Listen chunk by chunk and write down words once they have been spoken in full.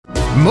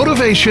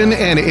Motivation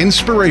and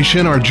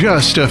inspiration are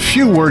just a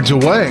few words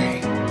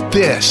away.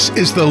 This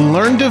is the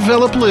Learn,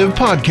 Develop, Live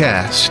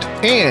podcast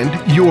and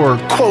your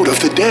quote of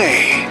the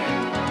day.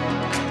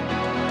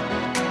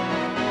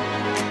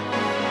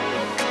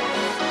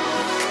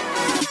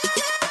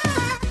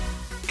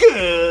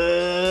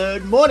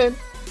 Good morning.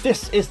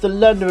 This is the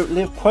Learn, Develop,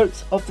 Live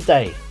quote of the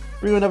day.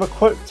 Bring another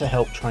quote to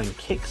help try and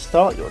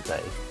kickstart your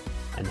day.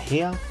 And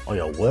here are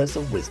your words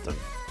of wisdom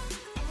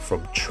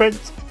from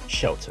Trent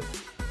Shelton.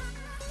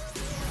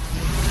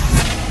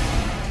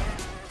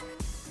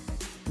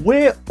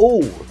 We're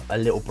all a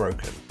little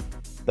broken,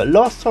 but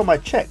last time I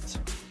checked,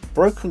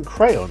 broken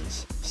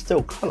crayons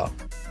still colour.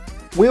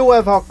 We all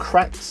have our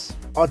cracks,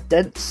 our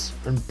dents,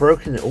 and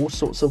broken in all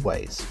sorts of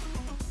ways.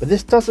 But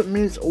this doesn't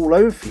mean it's all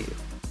over for you.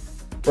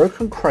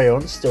 Broken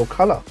crayons still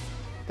colour.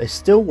 They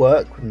still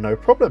work with no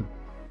problem.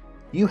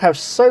 You have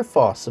so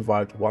far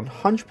survived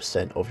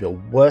 100% of your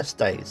worst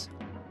days,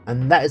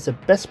 and that is the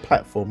best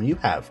platform you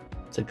have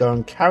to go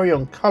and carry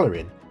on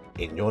colouring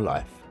in your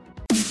life.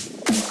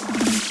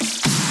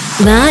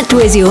 That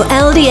was your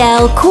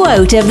LDL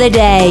quote of the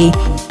day.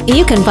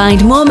 You can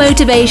find more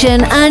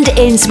motivation and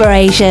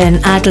inspiration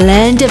at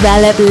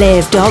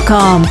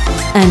learndeveloplive.com,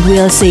 and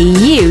we'll see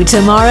you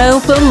tomorrow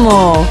for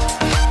more.